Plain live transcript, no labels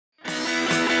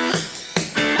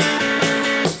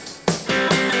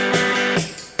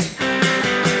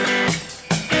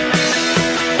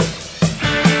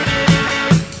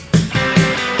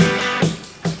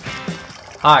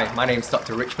Hi, my name is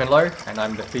Dr. Loh and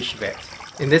I'm the Fish Vet.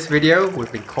 In this video,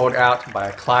 we've been called out by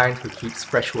a client who keeps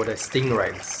freshwater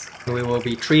stingrays. We will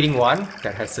be treating one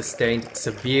that has sustained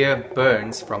severe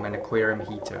burns from an aquarium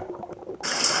heater.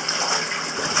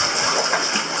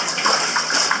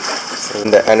 So in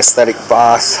the anesthetic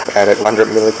bath, added 100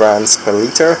 milligrams per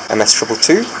liter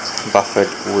MS222, buffered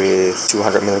with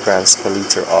 200 milligrams per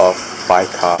liter of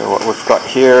bicarb. So what we've got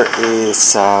here is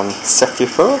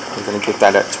ceftiofur. We're going to give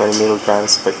that at 20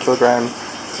 milligrams per kilogram,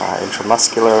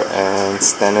 intramuscular, and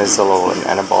stanozolol, an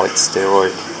anabolic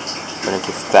steroid. We're going to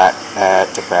give that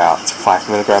at about 5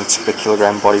 milligrams per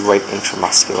kilogram body weight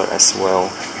intramuscular as well.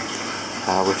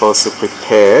 We've also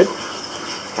prepared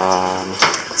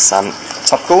some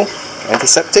topical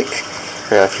antiseptic.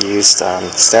 We have used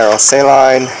sterile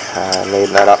saline, made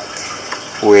that up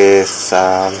with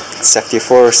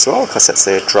ceftiofur as well, because that's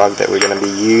the drug that we're going to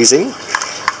be using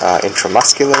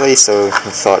intramuscularly, so we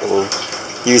thought we'll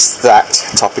use that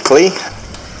topically.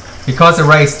 Because the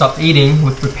ray stopped eating,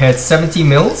 we've prepared 70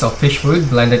 ml of fish food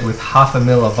blended with half a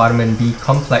ml of vitamin B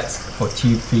complex for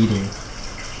tube feeding.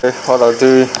 What I'll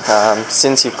do,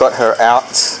 since you've got her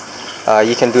out,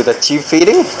 you can do the tube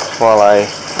feeding while I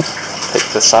take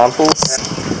the samples.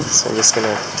 So I'm just going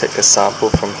to take a sample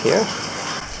from here.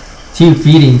 Tube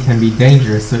feeding can be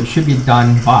dangerous, so it should be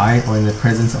done by or in the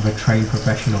presence of a trained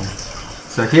professional.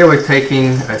 So here we're taking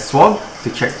a swab to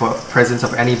check for presence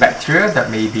of any bacteria that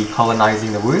may be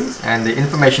colonizing the wounds, and the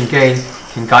information gained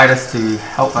can guide us to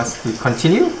help us to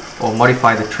continue or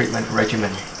modify the treatment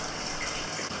regimen.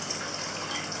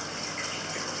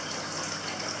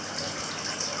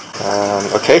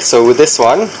 Okay, so with this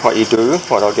one,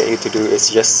 what I'll get you to do is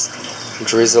just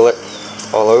drizzle it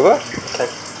all over. Okay,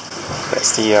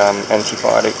 that's the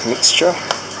antibiotic mixture.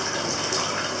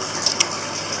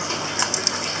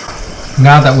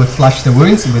 Now that we've flushed the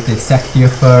wounds with the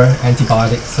ceftiofur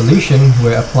antibiotic solution,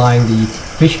 we're applying the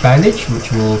fish bandage,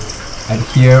 which will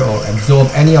adhere or absorb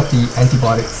any of the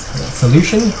antibiotics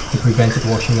solution to prevent it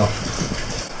washing off.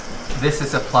 This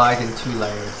is applied in 2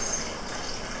 layers.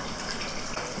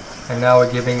 And now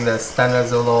we're giving the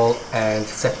stanozolol and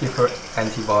ceftiofur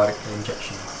antibiotic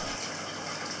injections.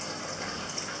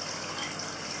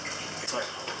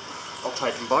 I'll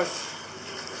tighten both.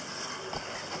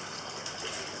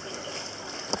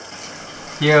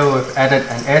 Here we've added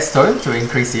an air stone to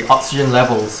increase the oxygen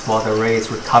levels while the ray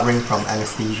is recovering from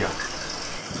anesthesia.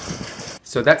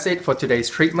 So that's it for today's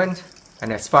treatment.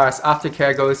 And as far as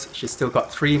aftercare goes, she's still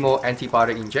got 3 more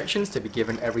antibiotic injections to be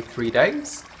given every 3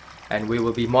 days. And we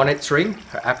will be monitoring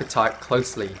her appetite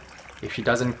closely. If she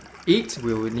doesn't eat,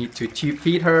 we will need to tube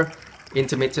feed her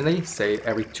intermittently, say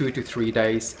every 2 to 3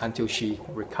 days, until she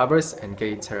recovers and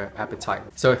gains her appetite.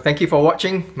 So thank you for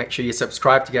watching. Make sure you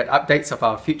subscribe to get updates of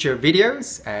our future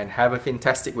videos, and have a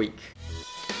fantastic week.